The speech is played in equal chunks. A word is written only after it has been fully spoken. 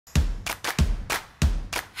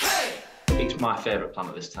It's my favourite plant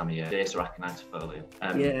at this time of year, Tassel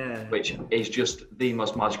Hyacinths, which is just the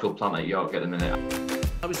most magical plant at York at the minute.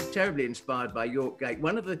 I was terribly inspired by York Gate.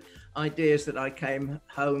 One of the ideas that I came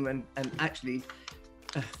home and actually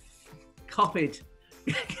copied,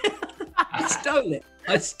 I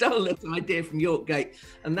stole this idea from York Gate,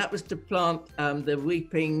 and that was to plant the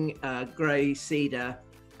weeping grey cedar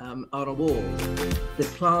on a wall. The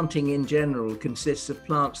planting in general consists of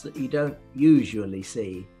plants that you don't usually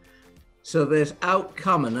see. So there's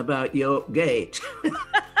outcomin' about York Gate.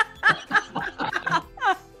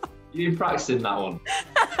 You've been practicing that one.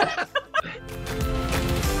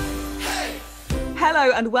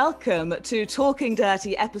 Hello and welcome to Talking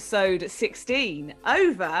Dirty episode 16.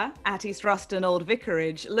 Over at East Ruston Old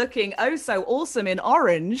Vicarage, looking oh so awesome in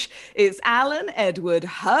orange, it's Alan Edward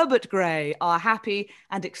Herbert Gray, our happy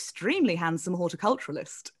and extremely handsome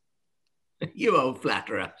horticulturalist. You old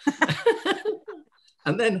flatterer.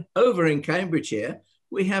 And then over in Cambridgeshire,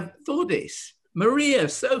 we have Thordis, Maria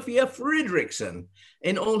Sophia Fridriksson,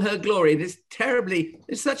 in all her glory. It's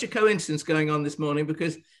such a coincidence going on this morning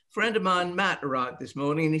because a friend of mine, Matt, arrived this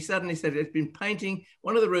morning and he suddenly said he's been painting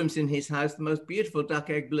one of the rooms in his house, the most beautiful duck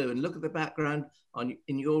egg blue. And look at the background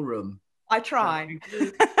in your room. I try.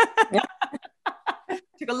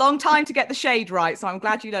 Took a long time to get the shade right, so I'm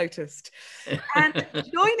glad you noticed. And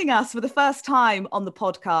joining us for the first time on the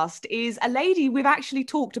podcast is a lady we've actually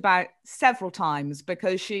talked about several times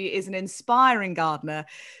because she is an inspiring gardener.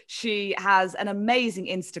 She has an amazing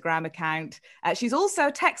Instagram account. She's also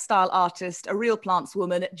a textile artist, a real plants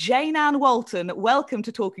woman. Ann Walton, welcome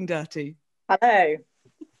to Talking Dirty. Hello.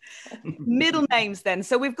 Middle names then.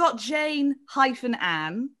 So we've got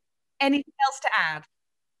Jane-Ann. Anything else to add?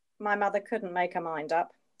 My mother couldn't make her mind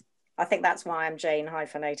up. I think that's why I'm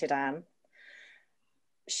Jane-Ann.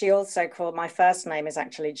 She also called, my first name is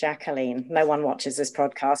actually Jacqueline. No one watches this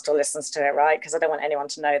podcast or listens to it, right? Because I don't want anyone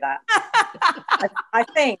to know that. I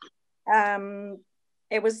think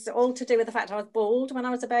it was all to do with the fact I was bald when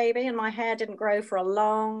I was a baby and my hair didn't grow for a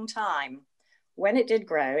long time. When it did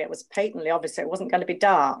grow, it was patently obvious it wasn't going to be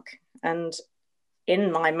dark. And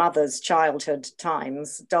in my mother's childhood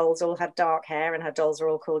times, dolls all had dark hair and her dolls were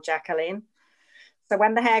all called Jacqueline. So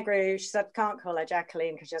when the hair grew, she said, can't call her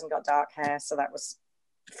Jacqueline because she hasn't got dark hair. So that was,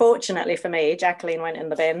 fortunately for me, Jacqueline went in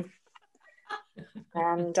the bin.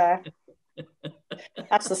 And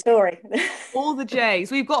that's the story. All the J's.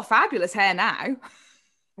 We've got fabulous hair now.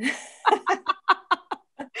 At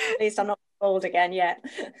least I'm not bald again yet.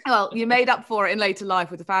 Well, you made up for it in later life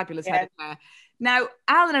with a fabulous head of hair. Now,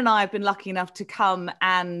 Alan and I have been lucky enough to come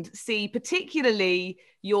and see particularly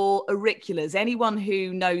your auriculas. Anyone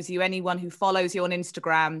who knows you, anyone who follows you on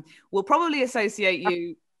Instagram will probably associate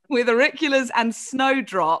you with auriculas and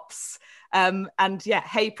snowdrops. And yeah,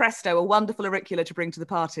 hey presto, a wonderful auricula to bring to the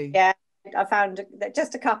party. Yeah, I found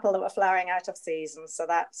just a couple that were flowering out of season. So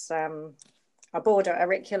that's a border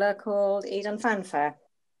auricula called Eden Fanfare.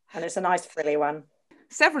 And it's a nice frilly one.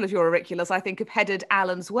 Several of your auriculas, I think, have headed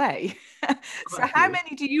Alan's way. So how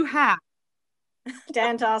many do you have?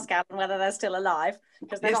 Don't ask Alan whether they're still alive.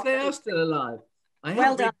 Yes, they are still alive. I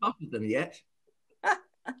haven't repotted them yet.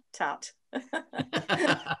 Tut.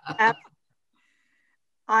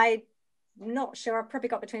 I'm not sure. I've probably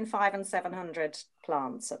got between 500 and 700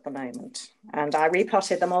 plants at the moment. And I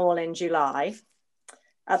repotted them all in July.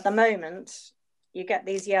 At the moment, you get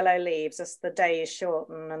these yellow leaves as the days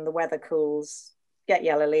shorten and the weather cools. Get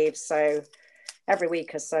yellow leaves, so every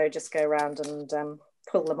week or so just go around and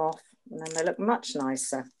pull them off and then they look much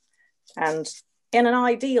nicer. And in an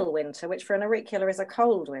ideal winter, which for an auricula is a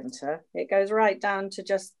cold winter, it goes right down to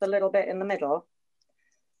just the little bit in the middle,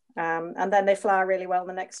 and then they flower really well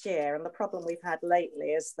the next year. And the problem we've had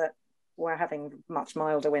lately is that we're having much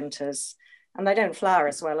milder winters and they don't flower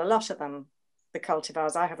as well. A lot of them, the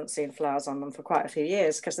cultivars, I haven't seen flowers on them for quite a few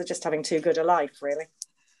years because they're just having too good a life, really.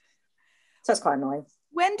 So it's quite annoying.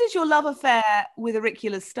 When does your love affair with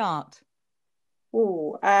auriculas start?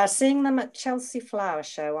 Seeing them at Chelsea Flower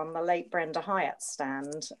Show on the late Brenda Hyatt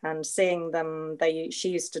stand and seeing them, she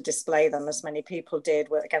used to display them, as many people did,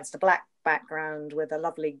 against a black background with a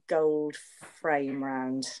lovely gold frame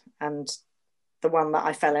round. And the one that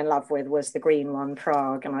I fell in love with was the green one,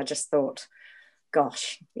 Prague. And I just thought,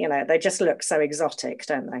 gosh, they just look so exotic,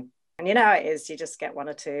 don't they? And you know how it is, you just get one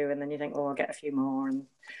or two and then you think, I'll get a few more. And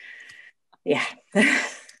yeah.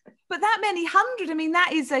 But that many hundred, I mean,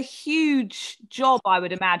 that is a huge job, I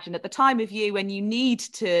would imagine, at the time of year when you need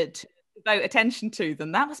to devote attention to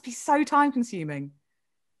them. That must be so time consuming.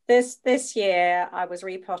 This year, I was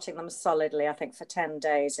repotting them solidly, I think, for 10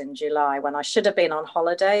 days in July when I should have been on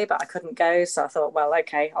holiday, but I couldn't go. So I thought, well,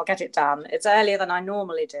 okay, I'll get it done. It's earlier than I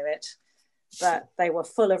normally do it. but they were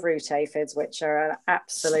full of root aphids, which are an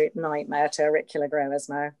absolute nightmare to auricula growers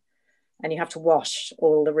now. And you have to wash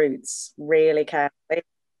all the roots really carefully,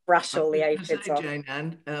 brush all the aphids off. Jane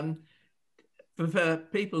Ann, for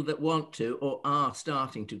people that want to or are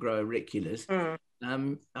starting to grow auriculas, I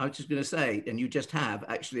was just going to say, and you just have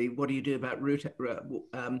actually, what do you do about root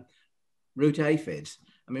aphids?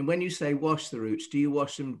 I mean, when you say wash the roots, do you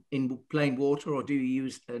wash them in plain water or do you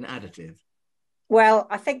use an additive? Well,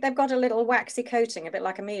 I think they've got a little waxy coating, a bit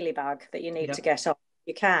like a mealybug, that you need to get off.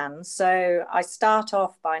 You can. So I start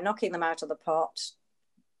off by knocking them out of the pot,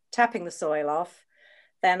 tapping the soil off.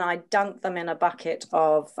 Then I dunk them in a bucket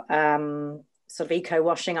of sort of eco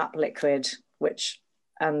washing up liquid,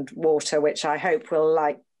 and water, which I hope will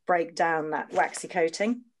like break down that waxy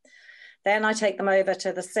coating. Then I take them over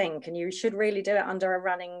to the sink, and you should really do it under a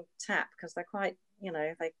running tap because they're quite,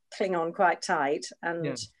 they cling on quite tight.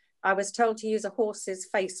 And I was told to use a horse's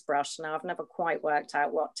face brush. Now, I've never quite worked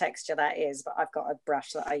out what texture that is, but I've got a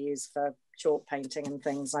brush that I use for chalk painting and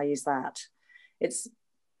things. I use that. It's,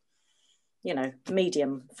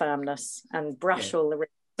 medium firmness, and brush all the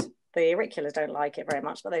roots. The auriculas don't like it very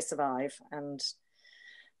much, but they survive. And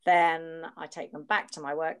then I take them back to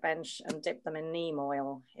my workbench and dip them in neem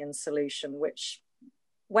oil in solution, which,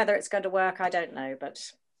 whether it's going to work, I don't know,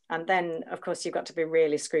 and then, of course, you've got to be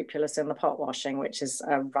really scrupulous in the pot washing, which is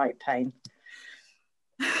a right pain.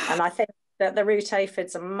 And I think that the root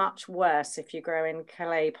aphids are much worse if you grow in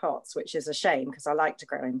clay pots, which is a shame because I like to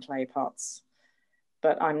grow in clay pots.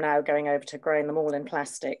 But I'm now going over to growing them all in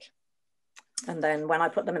plastic. And then when I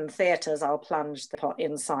put them in the theatres, I'll plunge the pot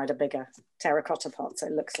inside a bigger terracotta pot, so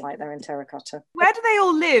it looks like they're in terracotta. Where do they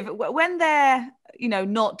all live? When they're,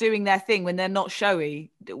 not doing their thing, when they're not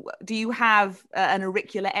showy, do you have an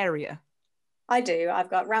auricular area? I do.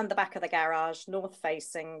 I've got round the back of the garage, north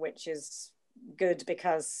facing, which is good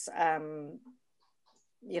because, the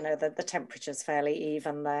temperature's fairly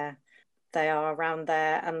even there. They are around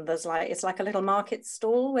there, and it's like a little market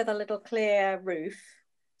stall with a little clear roof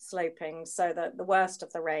sloping so that the worst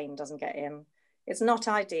of the rain doesn't get in. It's not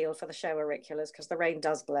ideal for the show auriculas because the rain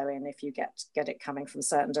does blow in if you get it coming from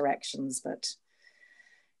certain directions, but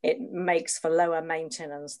it makes for lower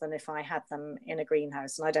maintenance than if I had them in a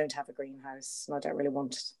greenhouse. And I don't have a greenhouse, and I don't really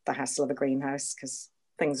want the hassle of a greenhouse because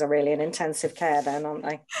things are really in intensive care then, aren't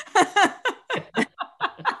they?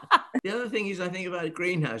 The other thing is, I think about a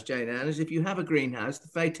greenhouse, Jane Ann, is if you have a greenhouse, the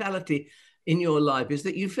fatality in your life is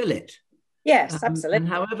that you fill it. Yes, absolutely. And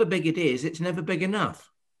however big it is, it's never big enough.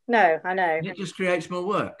 No, I know. It just creates more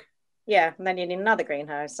work. Yeah, and then you need another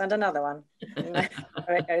greenhouse and another one. So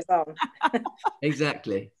it goes on.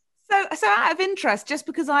 Exactly. So out of interest, just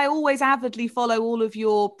because I always avidly follow all of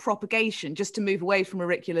your propagation, just to move away from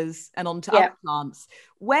auriculas and onto other plants,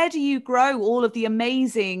 where do you grow all of the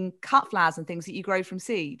amazing cut flowers and things that you grow from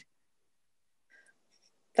seed?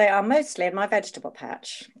 They are mostly in my vegetable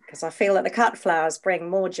patch because I feel that the cut flowers bring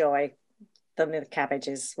more joy than the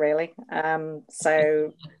cabbages, really.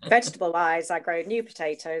 So vegetable wise, I grow new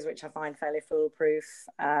potatoes, which I find fairly foolproof,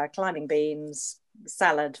 climbing beans,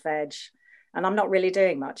 salad, veg, and I'm not really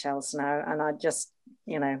doing much else now. And I just,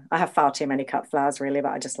 I have far too many cut flowers really,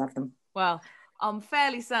 but I just love them. Well, I'm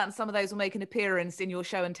fairly certain some of those will make an appearance in your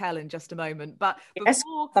show and tell in just a moment. But yes,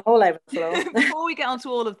 I'm all over the floor. Before we get onto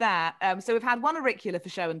all of that, so we've had one auricula for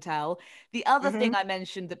show and tell. The other thing I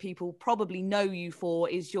mentioned that people probably know you for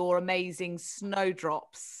is your amazing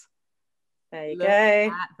snowdrops. There you Look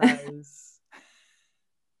go. At those.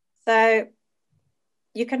 So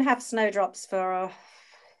you can have snowdrops for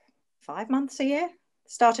 5 months a year.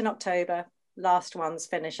 Start in October. Last ones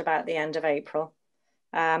finish about the end of April.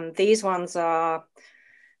 These ones are,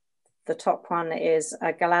 the top one is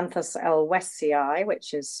a Galanthus elwesii,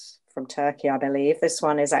 which is from Turkey, I believe. This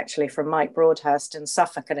one is actually from Mike Broadhurst in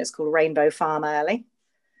Suffolk, and it's called Rainbow Farm Early.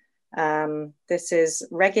 This is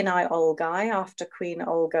Reginae olgae, after Queen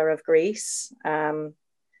Olga of Greece. That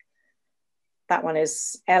one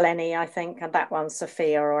is Eleni, I think, and that one's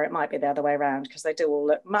Sophia, or it might be the other way around, because they do all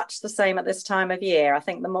look much the same at this time of year. I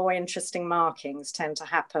think the more interesting markings tend to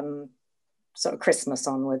happen sort of Christmas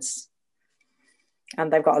onwards,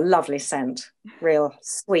 and they've got a lovely scent, real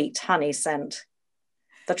sweet honey scent.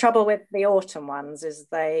 The trouble with the autumn ones is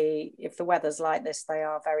if the weather's like this, they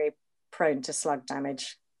are very prone to slug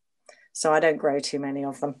damage, so I don't grow too many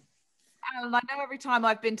of them. And I know every time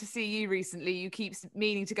I've been to see you recently, you keep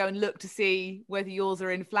meaning to go and look to see whether yours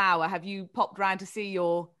are in flower. Have you popped round to see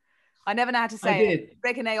your, I never know how to say it,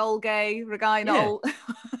 Reginae olgae, Reginae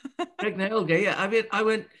Reginae olgae, yeah. I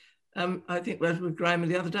went I think we were with Graham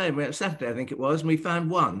the other day, Saturday I think it was, and we found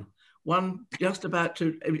one just about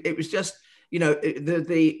to, it was just, you know,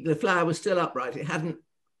 the flower was still upright. It hadn't,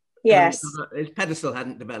 yes, its pedestal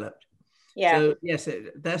hadn't developed. Yeah. So yes,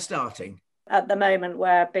 they're starting. At the moment,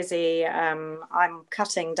 we're busy. I'm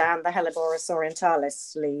cutting down the Helleborus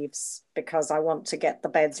orientalis leaves because I want to get the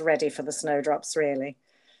beds ready for the snowdrops, really.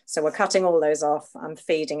 So we're cutting all those off. I'm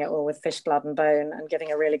feeding it all with fish blood and bone and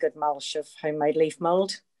giving a really good mulch of homemade leaf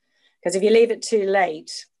mold. Because if you leave it too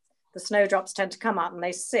late, the snowdrops tend to come up and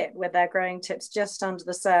they sit with their growing tips just under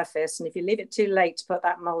the surface. And if you leave it too late to put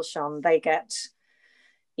that mulch on, they get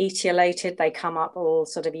etiolated. They come up all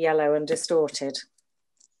sort of yellow and distorted,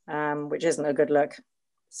 which isn't a good look.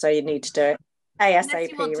 So you need to do it ASAP.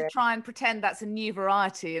 Unless you want to try and pretend that's a new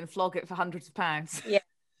variety and flog it for hundreds of pounds. Yeah,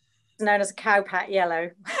 it's known as a cowpat yellow.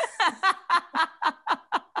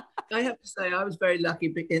 I have to say, I was very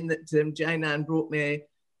lucky in that Jane Ann brought me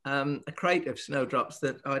a crate of snowdrops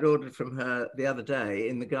that I'd ordered from her the other day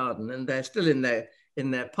in the garden, and they're still in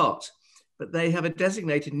their pot, but they have a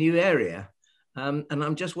designated new area. And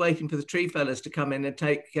I'm just waiting for the tree fellas to come in and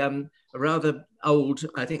take a rather old,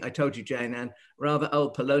 I think I told you, Jane Ann, rather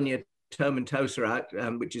old Paulownia tomentosa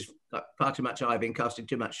out, which is far too much ivy and casting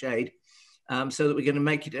too much shade, so that we're going to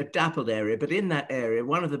make it a dappled area. But in that area,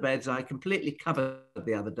 one of the beds I completely covered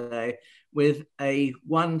the other day with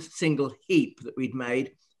one single heap that we'd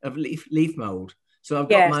made of leaf mold. So I've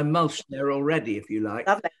got my mulch there already, if you like.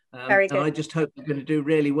 Lovely. Very good. And I just hope they're going to do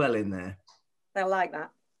really well in there. They'll like that.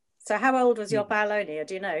 So how old was your Paulownia,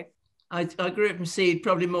 do you know? I grew it from seed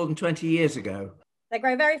probably more than 20 years ago. They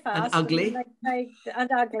grow very fast. And ugly. And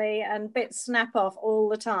ugly, and bits snap off all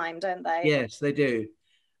the time, don't they? Yes, they do.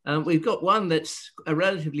 We've got one that's a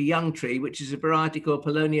relatively young tree, which is a variety called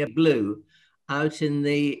Paulownia Blue, out in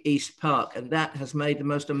the East Park, and that has made the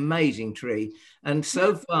most amazing tree. And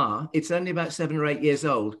so far, it's only about 7 or 8 years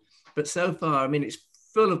old, but so far, I mean, it's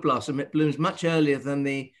full of blossom. It blooms much earlier than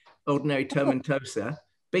the ordinary tomentosa,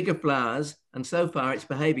 bigger flowers, and so far it's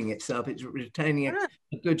behaving itself. It's retaining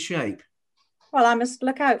a good shape. Well, I must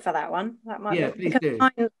look out for that one. That might please do.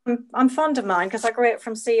 I'm fond of mine because I grew it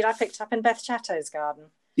from seed I picked up in Beth Chatto's garden.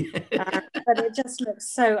 But it just looks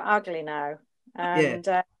so ugly now. And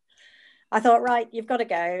I thought, right, you've got to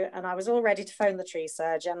go. And I was all ready to phone the tree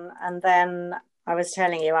surgeon. And then I was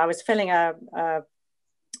telling you, I was filling a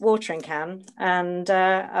watering can, and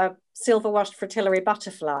a silver washed fritillary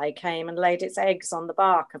butterfly came and laid its eggs on the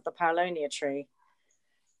bark of the Paulownia tree.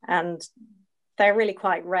 And they're really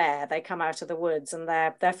quite rare. They come out of the woods, and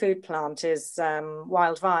their food plant is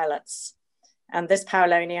wild violets. And this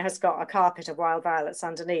Paulownia has got a carpet of wild violets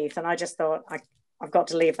underneath. And I just thought, I've got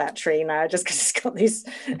to leave that tree now just because it's got these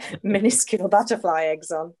minuscule butterfly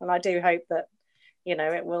eggs on. And I do hope that, you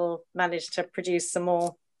know, it will manage to produce some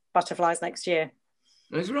more butterflies next year.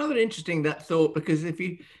 It's rather interesting, that thought, because if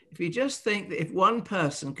you just think that if one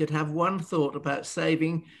person could have one thought about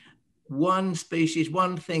saving one species,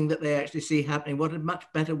 one thing that they actually see happening, what a much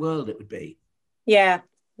better world it would be. Yeah.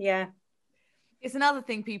 It's another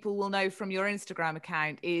thing people will know from your Instagram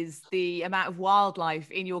account is the amount of wildlife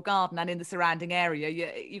in your garden and in the surrounding area.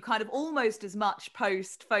 You kind of almost as much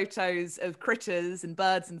post photos of critters and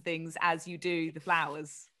birds and things as you do the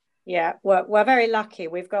flowers. Yeah, we're very lucky.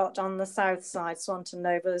 We've got on the south side Swanton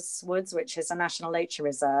Nova's Woods, which is a national nature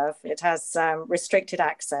reserve. It has restricted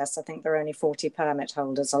access. I think there are only 40 permit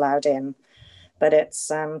holders allowed in, but it's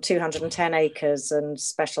 210 acres and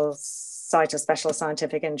site of special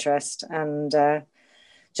scientific interest, and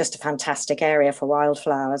just a fantastic area for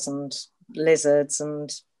wildflowers and lizards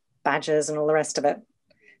and badgers and all the rest of it.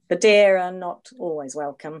 The deer are not always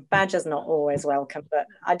welcome. Badgers not always welcome, but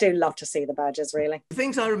I do love to see the badgers, really. The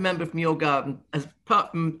things I remember from your garden,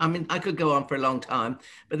 apart from, I mean, I could go on for a long time,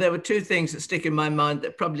 but there were two things that stick in my mind that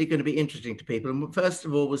are probably going to be interesting to people. And first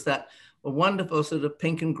of all was that a wonderful sort of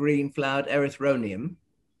pink and green flowered erythronium.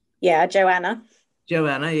 Yeah, Joanna,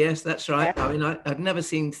 yes, that's right. Yeah. I mean, I've never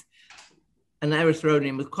seen an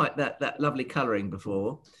erythronium with quite that lovely colouring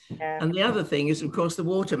before. Yeah. And the other thing is, of course, the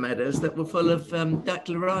water meadows that were full of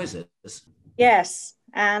dactylorizas. Yes,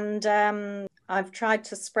 and I've tried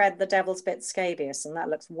to spread the devil's bit scabious, and that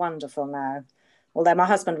looks wonderful now. Although my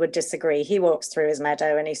husband would disagree. He walks through his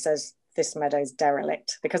meadow and he says, this meadow's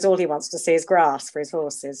derelict, because all he wants to see is grass for his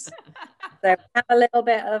horses. So we have a little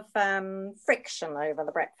bit of friction over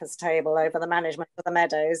the breakfast table, over the management of the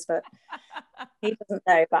meadows, but he doesn't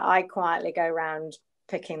know. But I quietly go around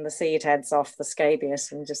picking the seed heads off the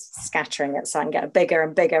scabious and just scattering it so I can get a bigger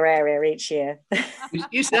and bigger area each year.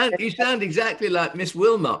 You sound exactly like Miss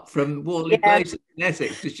Wilmot from Worley Place in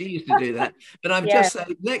Essex, because she used to do that. But I'm just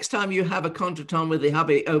saying, next time you have a contretemps with the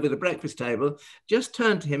hubby over the breakfast table, just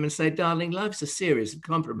turn to him and say, darling, life's a series of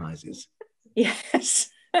compromises. Yes.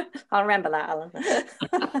 I'll remember that, Alan.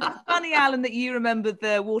 It's funny, Alan, that you remembered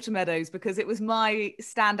the water meadows, because it was my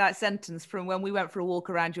standout sentence from when we went for a walk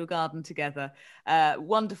around your garden together.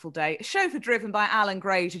 Wonderful day. Chauffeur driven by Alan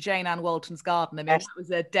Gray to Jane Ann Walton's garden. I mean, Yes. that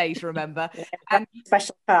was a day to remember. Yeah, And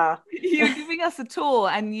special car. you were giving us a tour,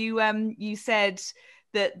 and you said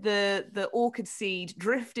that the orchid seed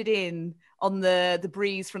drifted in on the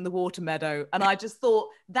breeze from the water meadow. And I just thought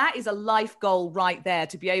that is a life goal right there,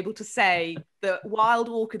 to be able to say that wild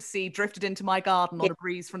orchid seed drifted into my garden on a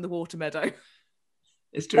breeze from the water meadow.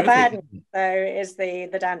 It's The terrific. bad news, though, is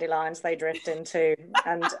the dandelions they drift into.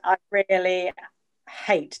 And I really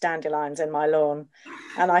hate dandelions in my lawn.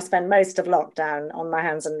 And I spend most of lockdown on my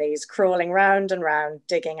hands and knees, crawling round and round,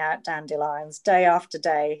 digging out dandelions day after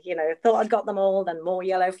day. You know, thought I'd got them all, then more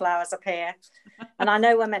yellow flowers appear. And I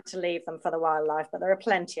know we're meant to leave them for the wildlife, but there are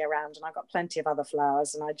plenty around, and I've got plenty of other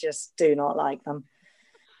flowers, and I just do not like them.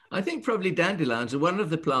 I think probably dandelions are one of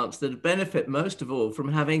the plants that benefit most of all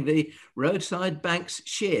from having the roadside banks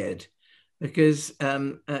sheared, because,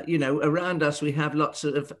 you know, around us we have lots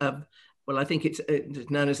of well, I think it's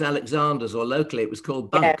known as Alexander's, or locally it was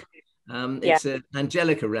called bunk. It's an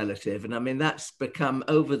Angelica relative. And I mean, that's become,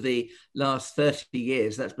 over the last 30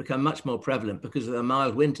 years, that's become much more prevalent because of the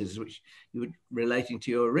mild winters, which you were relating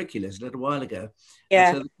to your auriculas a little while ago. Yeah.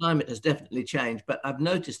 And so the climate has definitely changed. But I've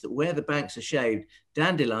noticed that where the banks are shaved,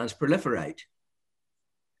 dandelions proliferate.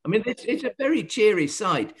 I mean, it's a very cheery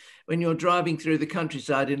sight when you're driving through the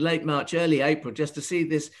countryside in late March, early April, just to see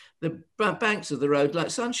the banks of the road like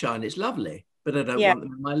sunshine. It's lovely, but I don't want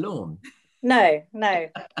them in my lawn. No.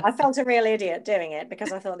 I felt a real idiot doing it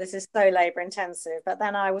because I thought this is so labour intensive. But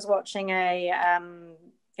then I was watching a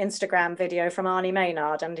Instagram video from Arnie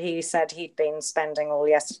Maynard, and he said he'd been spending all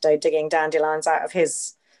yesterday digging dandelions out of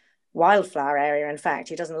his wildflower area. In fact,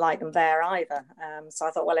 he doesn't like them there either. So I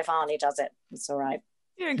thought, well, if Arnie does it, it's all right.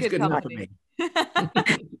 You're in good company.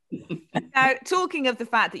 Now, talking of the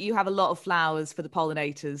fact that you have a lot of flowers for the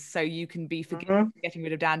pollinators, so you can be forgiven for getting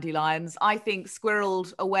rid of dandelions, I think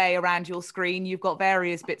squirreled away around your screen, you've got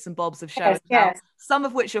various bits and bobs of shows. Yes. Some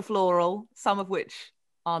of which are floral, some of which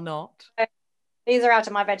are not. These are out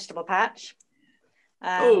of my vegetable patch.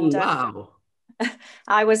 And, wow.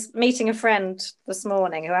 I was meeting a friend this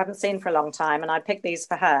morning who I haven't seen for a long time, and I picked these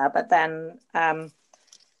for her, but then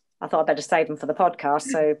I thought I'd better save them for the podcast.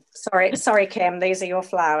 So sorry, Kim, these are your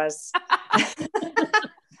flowers.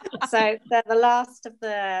 So they're the last of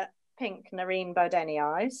the pink Nerine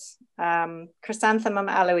Bodenii, Chrysanthemum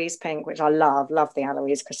Aloes pink, which I love the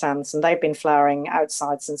Aloes chrysanthemums, and they've been flowering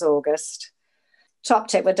outside since August. Top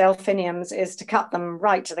tip with Delphiniums is to cut them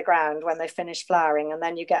right to the ground when they finish flowering, and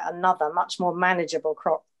then you get another much more manageable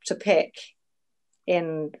crop to pick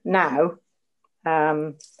in now.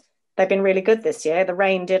 They've been really good this year. The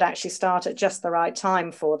rain did actually start at just the right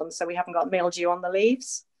time for them, so we haven't got mildew on the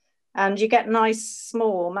leaves. And you get nice,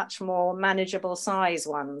 small, much more manageable size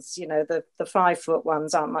ones. You know, the 5-foot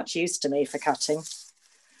ones aren't much use to me for cutting.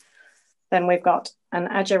 Then we've got an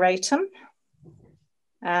Ageratum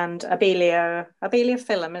and Abelia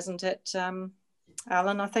Phyllum, isn't it,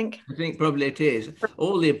 Alan, I think probably it is.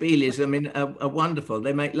 All the abelias, I mean, are wonderful.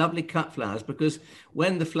 They make lovely cut flowers because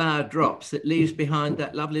when the flower drops, it leaves behind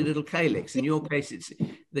that lovely little calyx. In your case, it's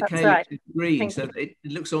the calyx is green, so it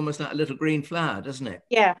looks almost like a little green flower, doesn't it?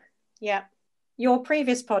 Yeah. Your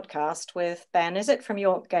previous podcast with Ben, is it, from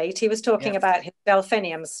Yorkgate? He was talking about his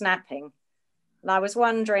Delphinium snapping. And I was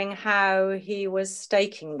wondering how he was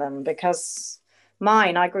staking them, because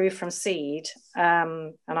mine I grew from seed,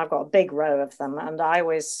 and I've got a big row of them, and I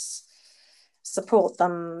always support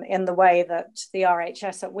them in the way that the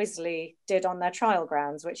RHS at Wisley did on their trial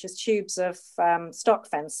grounds, which is tubes of stock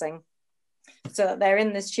fencing. So that they're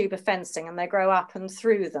in this tube of fencing and they grow up and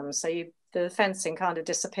through them. So the fencing kind of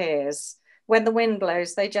disappears. When the wind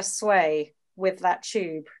blows, they just sway with that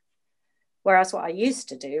tube. Whereas what I used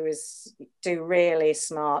to do is do really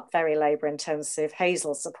smart, very labour intensive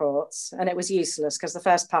hazel supports. And it was useless because the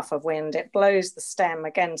first puff of wind, it blows the stem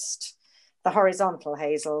against the horizontal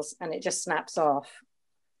hazels and it just snaps off.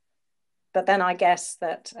 But then I guess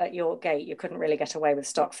that at Yorkgate, you couldn't really get away with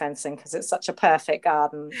stock fencing because it's such a perfect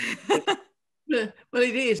garden. Well,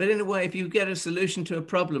 it is. But in a way, if you get a solution to a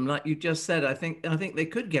problem, like you just said, I think they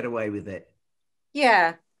could get away with it.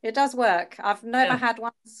 Yeah. It does work. I've never had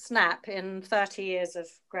one snap in 30 years of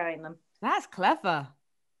growing them. That's clever.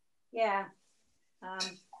 Yeah.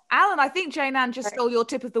 Alan, I think Jane Ann just stole your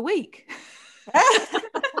tip of the week.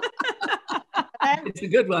 It's a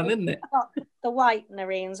good one, isn't it? The white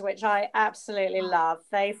Nerines, which I absolutely love.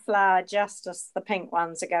 They flower just as the pink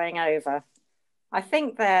ones are going over. I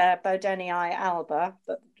think they're Bodenii alba,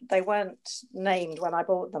 but weren't named when I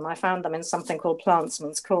bought them. I found them in something called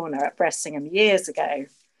Plantsman's Corner at Bressingham years ago,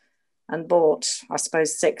 and bought, I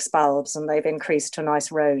suppose, 6 bulbs, and they've increased to a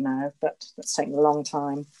nice row now, but it's taken a long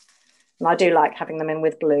time. And I do like having them in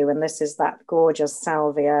with blue, and this is that gorgeous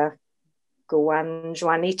Salvia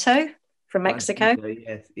Guanjuanito from Mexico.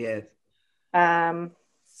 Yes, yes.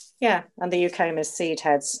 Yeah, and the Eucomis seed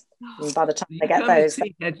heads. And by the time they get Eucomis those,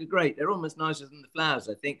 seed heads are great. They're almost nicer than the flowers,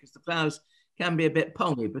 I think, because the flowers can be a bit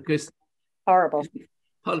pongy because horrible.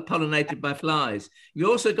 Pollinated by flies.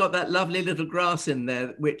 You also got that lovely little grass in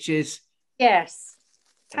there, which is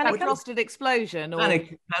Frosted Explosion, or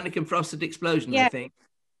Panicum Frosted Explosion, yeah. I think.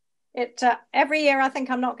 It every year I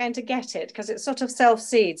think I'm not going to get it because it's sort of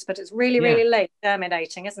self-seeds, but it's really late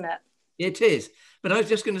germinating, isn't it? It is. But I was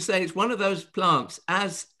just going to say it's one of those plants,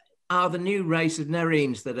 as are the new race of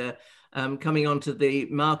nerines that are coming onto the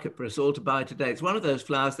market for us all to buy today. It's one of those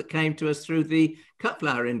flowers that came to us through the cut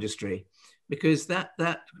flower industry, because that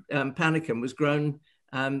panicum was grown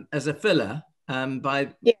as a filler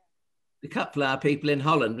by the cut flower people in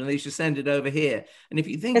Holland, and they used to send it over here. And if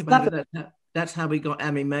you think about it, that's how we got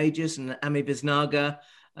Ami majus and Ami visnaga,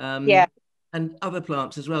 and other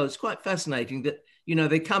plants as well. It's quite fascinating that, you know,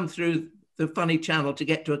 they come through the funny channel to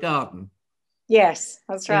get to a garden. Yes,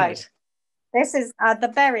 that's right. This is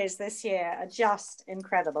the berries this year are just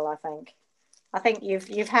incredible. I think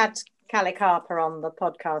you've had Calicarpa on the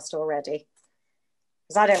podcast already,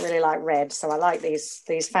 because I don't really like red, so I like these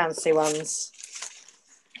fancy ones.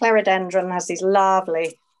 Clerodendron has these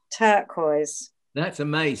lovely turquoise. That's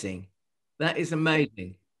amazing. That is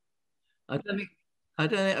amazing. I don't think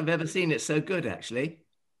I've ever seen it so good, actually.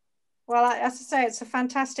 Well, as I say, it's a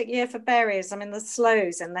fantastic year for berries. I mean, the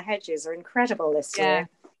sloes in the hedges are incredible this year.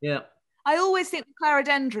 Yeah. I always think the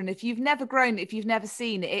clerodendron, if you've never grown it, if you've never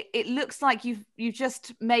seen it, it looks like you've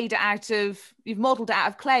just made it you've modelled it out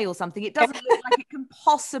of clay or something. It doesn't look like it can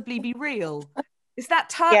possibly be real. It's that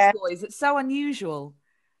turquoise. It's so unusual.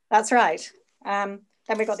 That's right. Then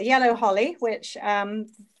we've got the yellow holly, which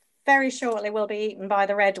very shortly will be eaten by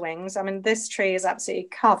the redwings. I mean, this tree is absolutely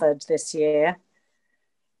covered this year.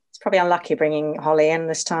 It's probably unlucky bringing holly in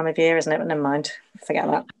this time of year, isn't it? But never mind, forget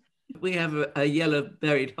that. We have a yellow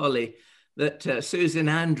berried holly that Susan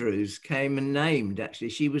Andrews came and named. Actually,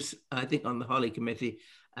 she was, I think, on the holly committee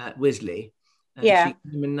at Wisley. And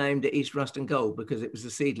she came and named it East Rust and Gold because it was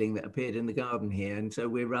a seedling that appeared in the garden here. And so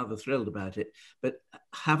we're rather thrilled about it. But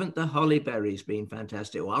haven't the holly berries been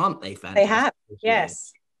fantastic? Or aren't they fantastic? They have,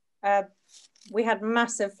 yes. We had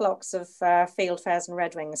massive flocks of fieldfares and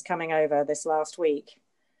redwings coming over this last week.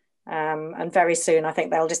 And very soon I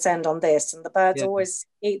think they'll descend on this, and the birds always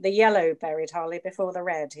eat the yellow berried holly before the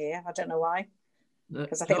red here. I don't know why,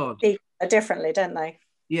 because I think they eat it differently, don't they?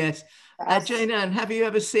 Yes. Jane Ann, have you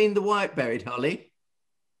ever seen the white berried holly?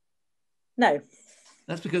 No.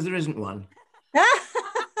 That's because there isn't one.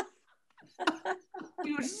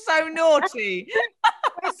 You were so naughty.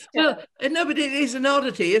 Well, no, but it is an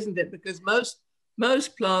oddity, isn't it? Because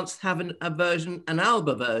most plants have an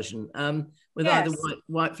alba version with either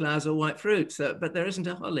white flowers or white fruit. So, but there isn't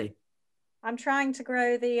a holly. I'm trying to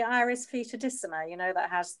grow the Iris foetidissima, you know, that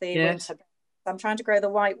has the winter. I'm trying to grow the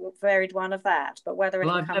white varied one of that, but whether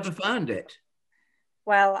I've never found it.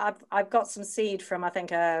 Well, I've got some seed from, I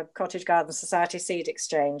think, a Cottage Garden Society seed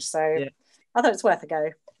exchange. So I thought it's worth a go.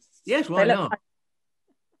 Yes, why not?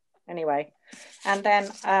 Anyway, and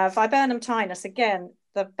then Viburnum tinus, again,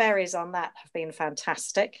 the berries on that have been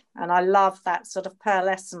fantastic. And I love that sort of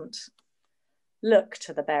pearlescent look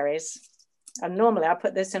to the berries. And normally I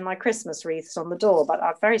put this in my Christmas wreaths on the door, but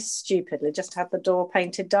I've very stupidly just had the door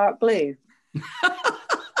painted dark blue.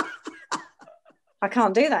 I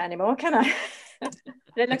can't do that anymore, can I?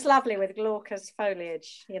 It looks lovely with glaucous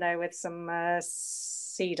foliage, you know, with some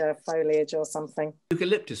cedar foliage or something.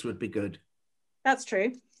 Eucalyptus would be good. That's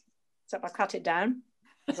true. Except I cut it down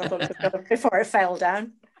because I thought it was before it fell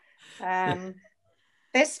down.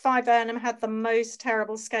 This viburnum had the most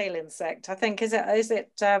terrible scale insect. I think, is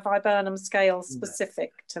it viburnum scale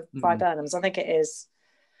specific to viburnums? I think it is.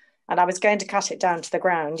 And I was going to cut it down to the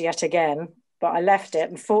ground yet again, but I left it.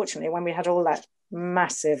 Unfortunately, when we had all that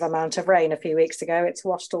massive amount of rain a few weeks ago, it's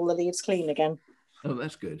washed all the leaves clean again. Oh,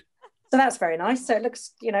 that's good. So that's very nice. So it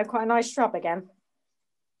looks, you know, quite a nice shrub again.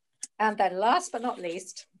 And then last but not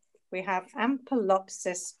least, we have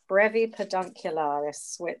Ampelopsis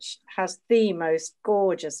brevipeduncularis, which has the most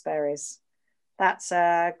gorgeous berries. That's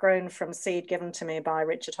grown from seed given to me by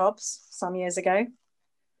Richard Hobbs some years ago.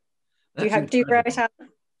 Do you grow it out?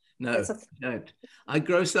 No, I don't. I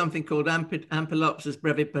grow something called Ampelopsis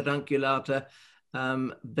brevipeduncularis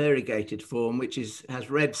variegated form, which has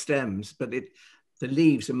red stems, but the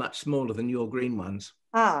leaves are much smaller than your green ones.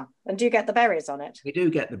 Ah, and do you get the berries on it? We do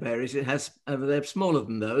get the berries. It has, they're smaller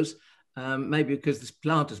than those, maybe because this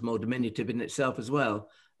plant is more diminutive in itself as well.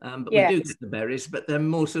 But we do get the berries, but they're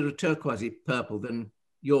more sort of turquoisey purple than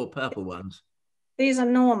your purple ones. These are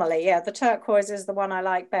normally, the turquoise is the one I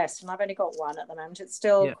like best, and I've only got one at the moment. It's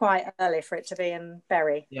still quite early for it to be in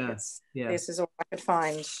berry. This is all I could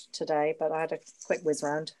find today, but I had a quick whiz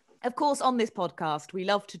round. Of course, on this podcast, we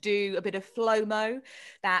love to do a bit of FLOMO,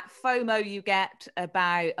 that FOMO you get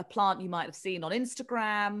about a plant you might have seen on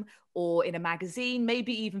Instagram or in a magazine,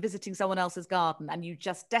 maybe even visiting someone else's garden, and you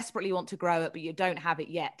just desperately want to grow it, but you don't have it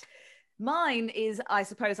yet. Mine is, I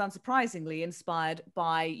suppose, unsurprisingly inspired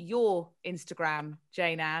by your Instagram,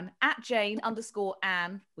 Jane Ann, at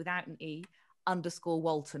Jane_Ann, without an E,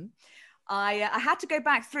 _Walton. I had to go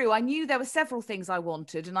back through. I knew there were several things I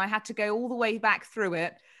wanted, and I had to go all the way back through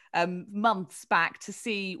it, months back, to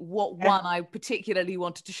see what one I particularly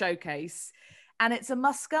wanted to showcase. And it's a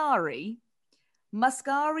Muscari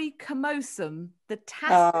comosum, the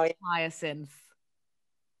Tassel Hyacinth.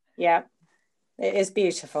 Yeah, it is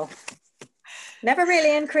beautiful. Never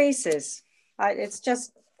really increases. It's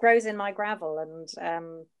just grows in my gravel,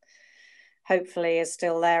 and hopefully is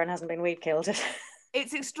still there and hasn't been weed killed.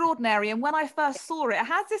 It's extraordinary. And when I first saw it, it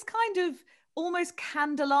has this kind of almost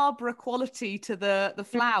candelabra quality to the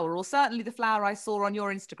flower, or certainly the flower I saw on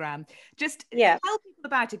your Instagram. Just tell people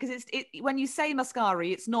about it, because when you say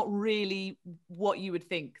Muscari, it's not really what you would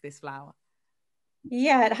think, this flower.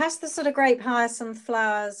 Yeah, it has the sort of grape hyacinth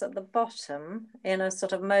flowers at the bottom in a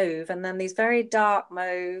sort of mauve, and then these very dark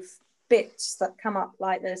mauve bits that come up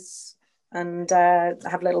like this and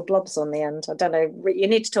have little blobs on the end. I don't know, you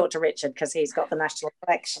need to talk to Richard because he's got the national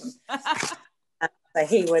collection. So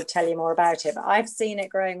he would tell you more about it. But I've seen it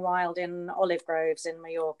growing wild in olive groves in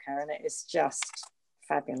Mallorca, and it is just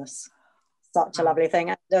fabulous. Such a lovely thing.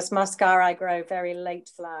 And this Muscari grow very late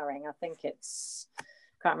flowering. I think it's,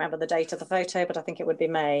 can't remember the date of the photo, but I think it would be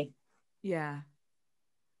May. Yeah.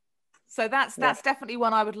 So that's definitely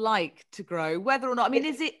one I would like to grow. Whether or not, I mean,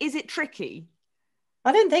 is it tricky?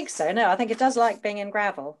 I don't think so. No, I think it does like being in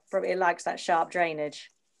gravel. Probably it likes that sharp drainage.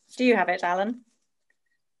 Do you have it, Alan?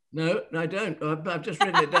 No, I don't. I've just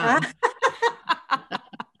written it down. I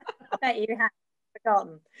bet you have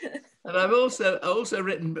forgotten. And I've also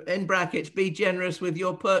written in brackets, be generous with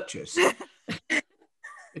your purchase.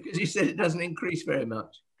 Because you said it doesn't increase very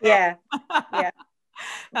much. Yeah.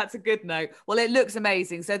 That's a good note. Well, it looks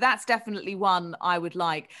amazing. So that's definitely one I would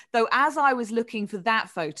like. Though as I was looking for that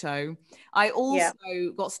photo, I also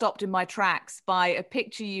got stopped in my tracks by a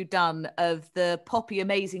picture you'd done of the Poppy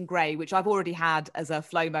Amazing Grey, which I've already had as a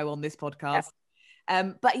FLOMO on this podcast.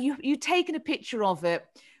 But you'd taken a picture of it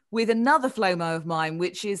with another FLOMO of mine,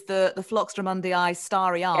 which is the Phloxtra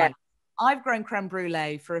Starry Eye. Yeah. I've grown creme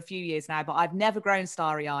brulee for a few years now, but I've never grown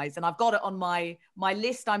starry eyes, and I've got it on my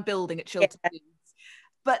list I'm building at Chiltern.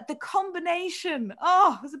 But the combination,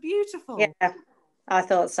 it was beautiful. Yeah, I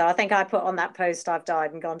thought so. I think I put on that post, I've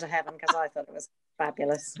died and gone to heaven, because I thought it was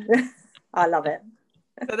fabulous. I love it.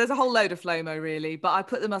 So there's a whole load of FLOMO, really, but I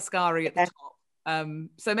put the Muscari at the top.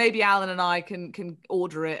 So maybe Alan and I can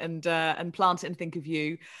order it and plant it and think of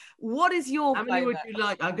you. What is your How many would you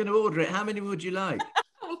like? I'm going to order it. How many would you like?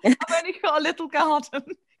 I've only got a little garden.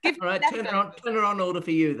 All right, turn her on order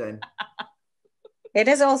for you then. It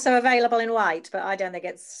is also available in white, but I don't think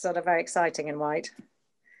it's sort of very exciting in white.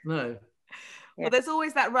 No. Well, there's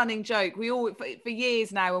always that running joke. We all, for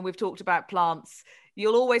years now, when we've talked about plants,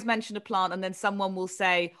 you'll always mention a plant and then someone will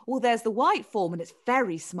say, oh, there's the white form and it's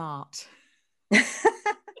very smart.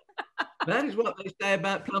 That is what they say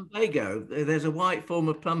about plumbago. There's a white form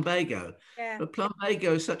of plumbago. Yeah. But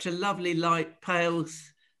plumbago is such a lovely, light, pale,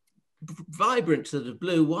 vibrant sort of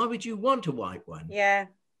blue. Why would you want a white one? Yeah.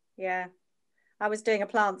 I was doing a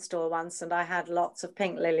plant store once and I had lots of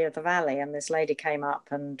pink lily of the valley, and this lady came up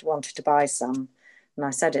and wanted to buy some. And I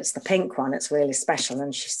said, it's the pink one, it's really special.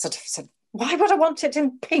 And she sort of said, why would I want it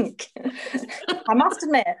in pink? I must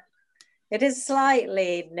admit, it is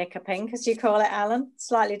slightly knicker pink, as you call it, Alan,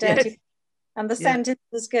 slightly dirty. Yes. And the scent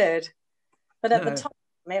is good. But at the time,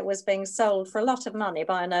 it was being sold for a lot of money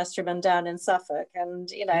by a nurseryman down in Suffolk. And,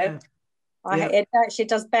 you know, it actually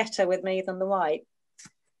does better with me than the white.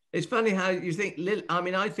 It's funny how you think,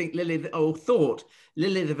 I think thought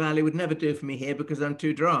Lily of the Valley would never do for me here because I'm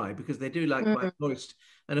too dry, because they do like quite moist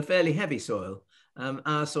and a fairly heavy soil.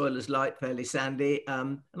 Our soil is light, fairly sandy.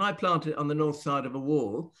 And I planted it on the north side of a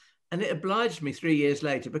wall, and it obliged me 3 years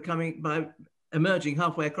later by emerging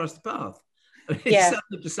halfway across the path. It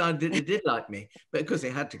suddenly decided that it did like me, but of course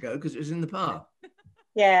it had to go because it was in the path.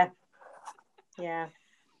 Yeah.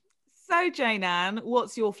 So Jane Ann,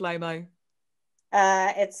 what's your FLOMO?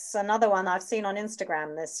 It's another one I've seen on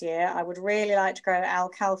Instagram this year. I would really like to grow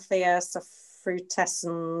Alcalthea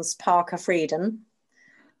frutescens Parker Frieden,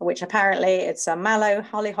 which apparently it's a mallow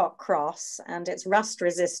hollyhock cross, and it's rust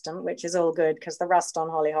resistant, which is all good because the rust on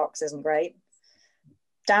hollyhocks isn't great.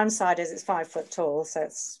 Downside is it's 5 foot tall, so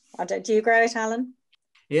it's. Do you grow it, Alan?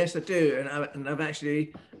 Yes, I do, and I've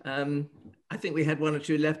actually. I think we had 1 or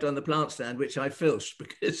 2 left on the plant stand, which I filched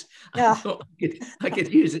because I thought I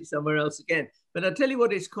could use it somewhere else again. But I'll tell you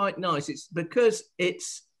what, it's quite nice. It's because it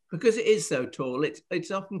is so tall.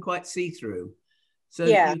 It's often quite see-through, so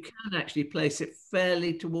you can actually place it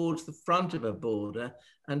fairly towards the front of a border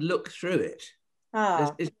and look through it.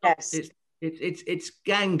 It's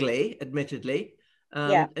gangly, admittedly,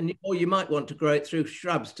 or you might want to grow it through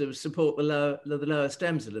shrubs to support the lower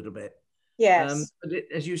stems a little bit. Yes. But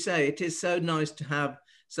as you say, it is so nice to have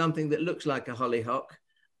something that looks like a hollyhock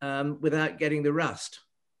without getting the rust.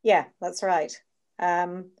 Yeah, that's right.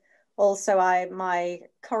 Also, my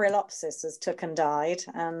Coreopsis has took and died.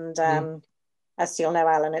 And as you'll know,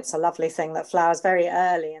 Alan, it's a lovely thing that flowers very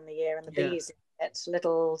early in the year, and the bees get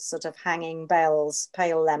little sort of hanging bells,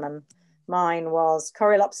 pale lemon. Mine was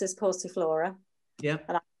Coreopsis pauciflora. Yeah.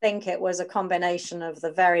 And I think it was a combination of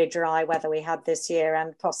the very dry weather we had this year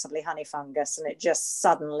and possibly honey fungus, and it just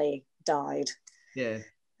suddenly died. Yeah.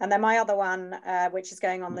 And then my other one, which is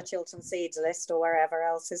going on the Chiltern Seeds list or wherever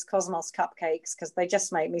else, is Cosmos cupcakes, because they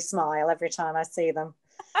just make me smile every time I see them.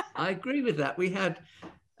 I agree with that. We had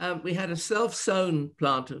a self-sown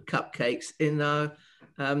plant of cupcakes in our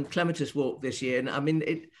clematis walk this year, and I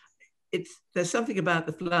mean there's something about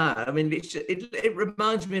the flower. I mean it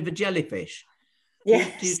reminds me of a jellyfish.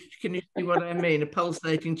 Yes. Can you see what I mean? A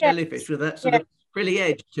pulsating jellyfish with that sort of frilly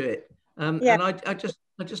edge to it. And I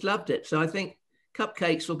just loved it. So I think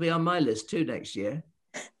cupcakes will be on my list too next year.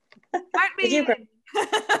 Did you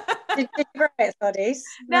grow it, Thordis?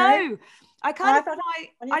 No.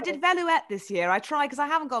 I did Velouette this year. I tried because I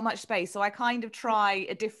haven't got much space, so I kind of try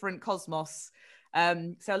a different cosmos.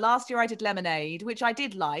 So last year I did Lemonade, which I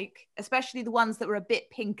did like, especially the ones that were a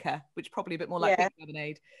bit pinker, which probably a bit more like pink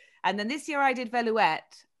lemonade. And then this year I did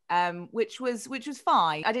Velouette, which was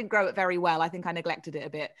fine. I didn't grow it very well. I think I neglected it a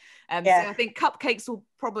bit. So I think cupcakes will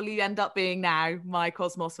probably end up being now my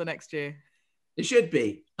cosmos for next year. It should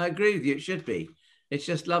be. I agree with you. It should be. It's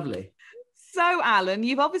just lovely. So, Alan,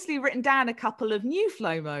 you've obviously written down a couple of new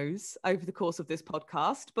FLOMOs over the course of this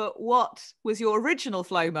podcast, but what was your original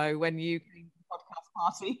FLOMO when you came to the podcast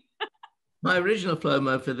party? My original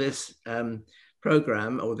FLOMO for this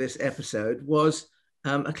program or this episode was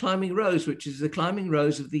a climbing rose, which is the climbing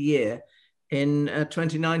rose of the year in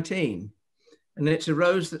 2019. And it's a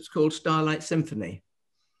rose that's called Starlight Symphony.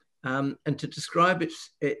 And to describe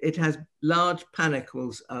it has large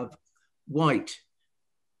panicles of white,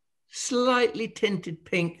 slightly tinted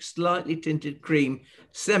pink, slightly tinted cream,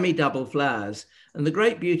 semi-double flowers. And the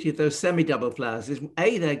great beauty of those semi-double flowers is,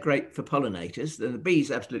 A, they're great for pollinators, and the bees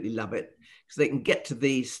absolutely love it because they can get to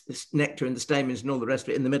this nectar and the stamens and all the rest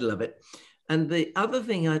of it in the middle of it. And the other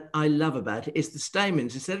thing I love about it is the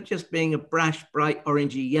stamens, instead of just being a brash, bright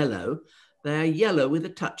orangey yellow, they're yellow with a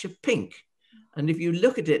touch of pink. And if you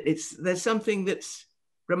look at it, there's something that's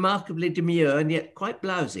remarkably demure and yet quite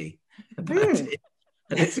blousy about it.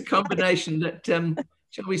 And it's a combination that,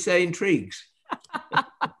 shall we say, intrigues.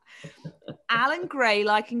 Alan Gray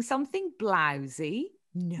liking something blousy?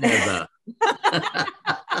 No. Never.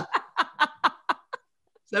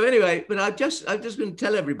 So anyway, but I'm just going to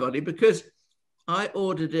tell everybody, because I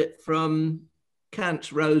ordered it from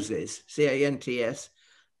Cant's Roses, C-A-N-T-S,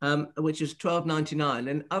 which is $12.99,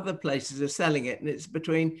 and other places are selling it, and it's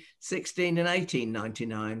between $16 and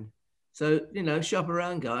 $18.99. So, shop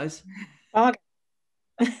around, guys.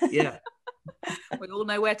 Yeah. We all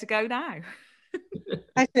know where to go now.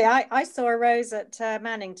 Actually, I saw a rose at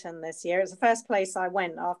Mannington this year. It was the first place I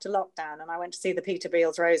went after lockdown, and I went to see the Peter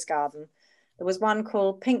Beals Rose Garden. There was one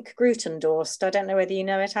called Pink Grutendorst. I don't know whether you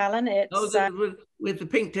know it, Alan. It's with the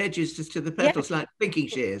pink edges just to the petals, like thinking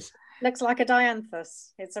shears. Looks like a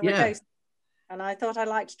dianthus. It's a rugose, and I thought I'd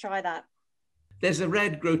like to try that. There's a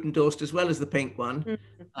red Grutendorst as well as the pink one.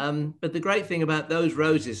 But the great thing about those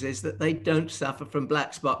roses is that they don't suffer from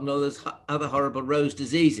black spot and all those other horrible rose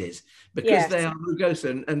diseases, because they are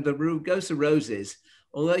rugosa, and the rugosa roses,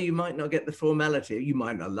 although you might not get the formality, you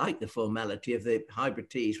might not like the formality of the hybrid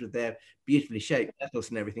teas with their beautifully shaped petals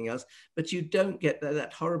and everything else, but you don't get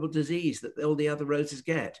that horrible disease that all the other roses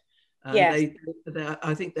get.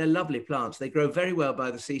 I think they're lovely plants. They grow very well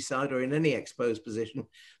by the seaside or in any exposed position,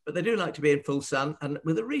 but they do like to be in full sun and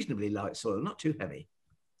with a reasonably light soil, not too heavy.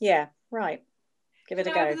 Yeah, right. Give it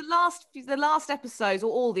a go. The last episodes, or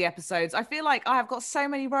all the episodes, I feel like I have got so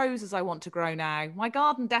many roses I want to grow now. My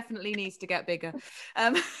garden definitely needs to get bigger.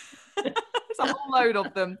 It's a whole load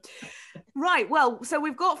of them. Right, well, so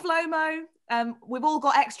we've got FLOMO. We've all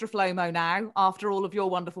got extra FLOMO now after all of your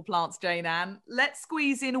wonderful plants, Jane Ann. Let's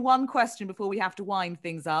squeeze in one question before we have to wind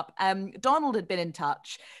things up. Donald had been in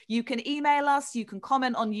touch. You can email us, you can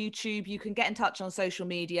comment on YouTube, you can get in touch on social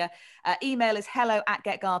media. Email is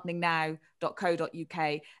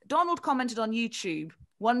hello@getgardeningnow.co.uk. Donald commented on YouTube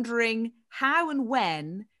wondering how and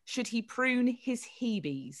when should he prune his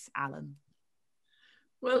Hebes, Alan?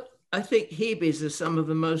 Well, I think Hebes are some of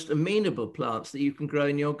the most amenable plants that you can grow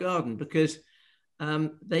in your garden because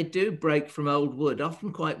they do break from old wood,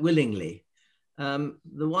 often quite willingly. The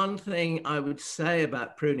one thing I would say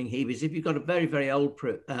about pruning Hebes, if you've got a very, very old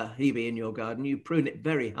Hebe in your garden, you prune it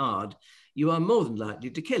very hard, you are more than likely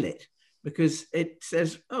to kill it because it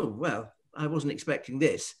says, oh, well, I wasn't expecting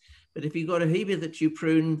this. But if you've got a Hebe that you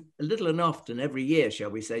prune a little and often every year,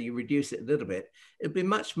 shall we say, you reduce it a little bit, it'll be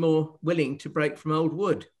much more willing to break from old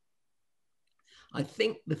wood. I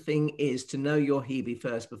think the thing is to know your Hebe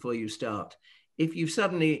first before you start. If you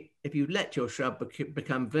let your shrub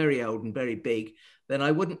become very old and very big, then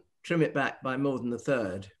I wouldn't trim it back by more than a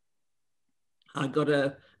third. I've got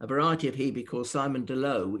a variety of Hebe called Simon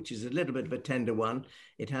Delow, which is a little bit of a tender one.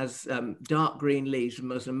 It has dark green leaves with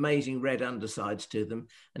most amazing red undersides to them.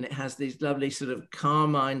 And it has these lovely sort of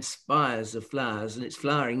carmine spires of flowers. And it's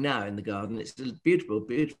flowering now in the garden. It's a beautiful,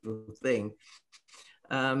 beautiful thing.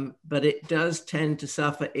 But it does tend to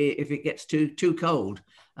suffer if it gets too cold.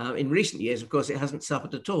 In recent years, of course, it hasn't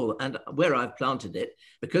suffered at all. And where I've planted it,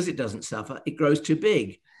 because it doesn't suffer, it grows too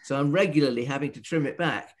big. So I'm regularly having to trim it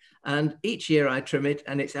back. And each year I trim it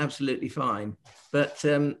and it's absolutely fine. But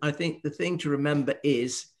I think the thing to remember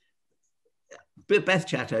is, Beth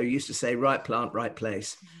Chatto used to say, right plant, right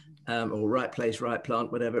place, or right place, right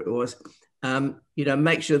plant, whatever it was.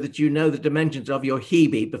 Make sure that you know the dimensions of your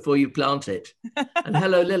Hebe before you plant it. And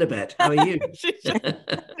hello, Lilibet, how are you? She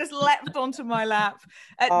just leapt onto my lap.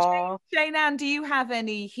 Jane Ann, do you have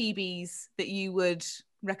any Hebes that you would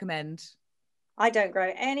recommend? I don't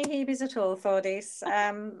grow any Hebes at all, Thordis.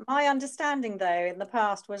 My understanding, though, in the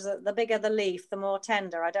past was that the bigger the leaf, the more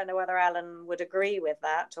tender. I don't know whether Alan would agree with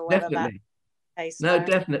that or whether that's the case. No,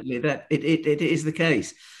 definitely, that it is the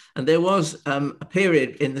case. And there was a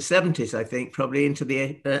period in the 70s, I think, probably into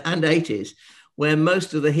the and 80s, where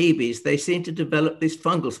most of the Hebes, they seemed to develop these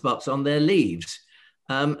fungal spots on their leaves.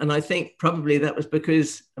 And I think probably that was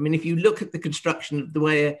because, I mean, if you look at the construction of the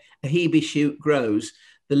way a Hebe shoot grows,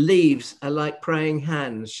 the leaves are like praying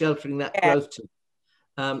hands sheltering that growth tube.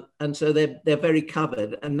 And so they're very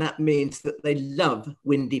covered. And that means that they love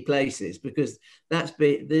windy places because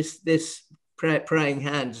this praying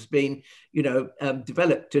hand has been,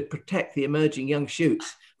 developed to protect the emerging young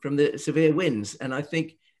shoots from the severe winds. And I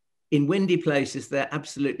think in windy places, they're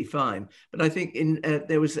absolutely fine. But I think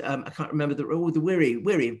there was, I can't remember, the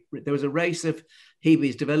Wiri. There was a race of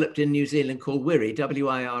Hebes developed in New Zealand called Wiri,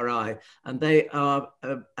 W-I-R-I, and they are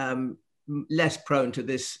less prone to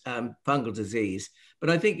this fungal disease. But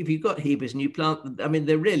I think if you've got Hebes and you plant them, I mean,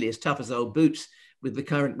 they're really as tough as old boots with the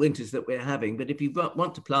current winters that we're having. But if you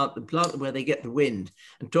want to plant them where they get the wind.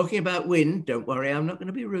 And talking about wind, don't worry, I'm not going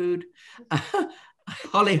to be rude.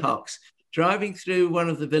 Hollyhocks. Driving through one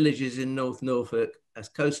of the villages in North Norfolk, a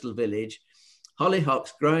coastal village,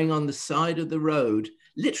 hollyhocks growing on the side of the road,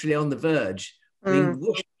 literally on the verge, being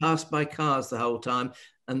whooshed past by cars the whole time,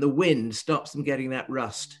 and the wind stops them getting that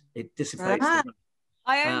rust. It dissipates the rust.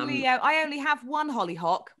 I only have one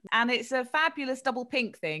hollyhock, and it's a fabulous double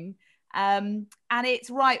pink thing. And it's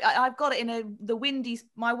right. I've got it in the windy.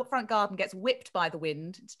 My front garden gets whipped by the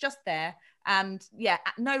wind. It's just there, and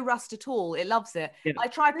no rust at all. It loves it. Yeah. I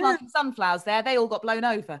tried planting sunflowers there. They all got blown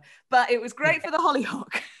over, but it was great for the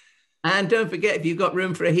hollyhock. And don't forget, if you've got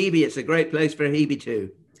room for a Hebe, it's a great place for a Hebe too.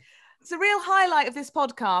 It's a real highlight of this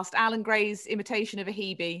podcast, Alan Gray's imitation of a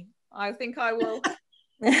Hebe. I think I will.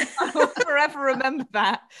 I will forever remember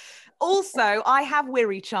that. Also, I have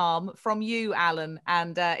Wiri Charm from you, Alan,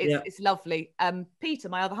 and it's lovely. Peter,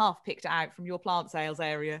 my other half, picked it out from your plant sales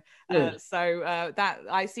area. So that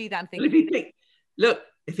I see that and think.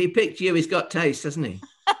 If he picked you, he's got taste, hasn't he?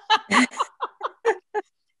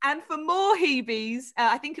 And for more Hebes,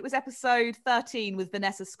 I think it was episode 13 with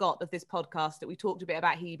Vanessa Scott of this podcast that we talked a bit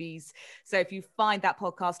about Hebes. So if you find that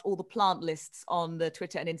podcast, all the plant lists on the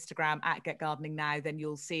Twitter and Instagram at Get Gardening Now, then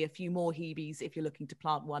you'll see a few more Hebes if you're looking to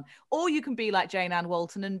plant one. Or you can be like Jane Ann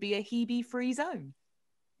Walton and be a Hebe-free zone.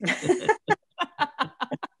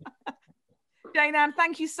 Jane Ann,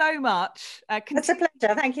 thank you so much. It's a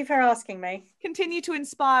pleasure. Thank you for asking me. Continue to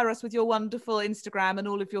inspire us with your wonderful Instagram and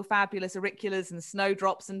all of your fabulous auriculas and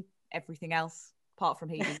snowdrops and everything else, apart from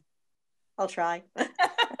healing. I'll try.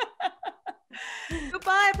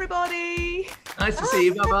 Goodbye, everybody. Nice to see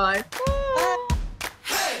you. Bye-bye.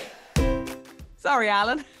 Sorry,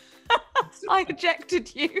 Alan. I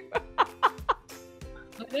ejected you. I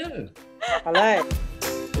know. Hello.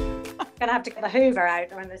 I'm gonna have to get the Hoover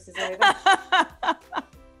out when this is over.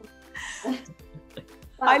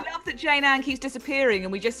 I love that Jane Ann keeps disappearing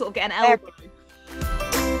and we just sort of get an elbow.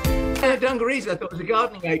 Yeah, dungarees, I thought it was a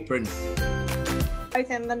gardening apron.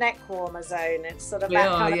 Both in the neck warmer zone. It's sort of We that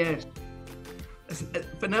are, kind yes.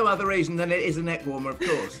 For no other reason than it is a neck warmer, of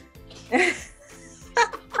course.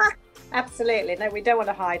 Absolutely. No, we don't want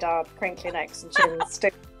to hide our crinkly necks and chins.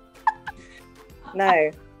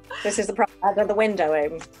 No. This is the problem. I had the window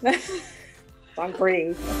open. I'm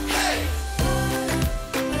breathe.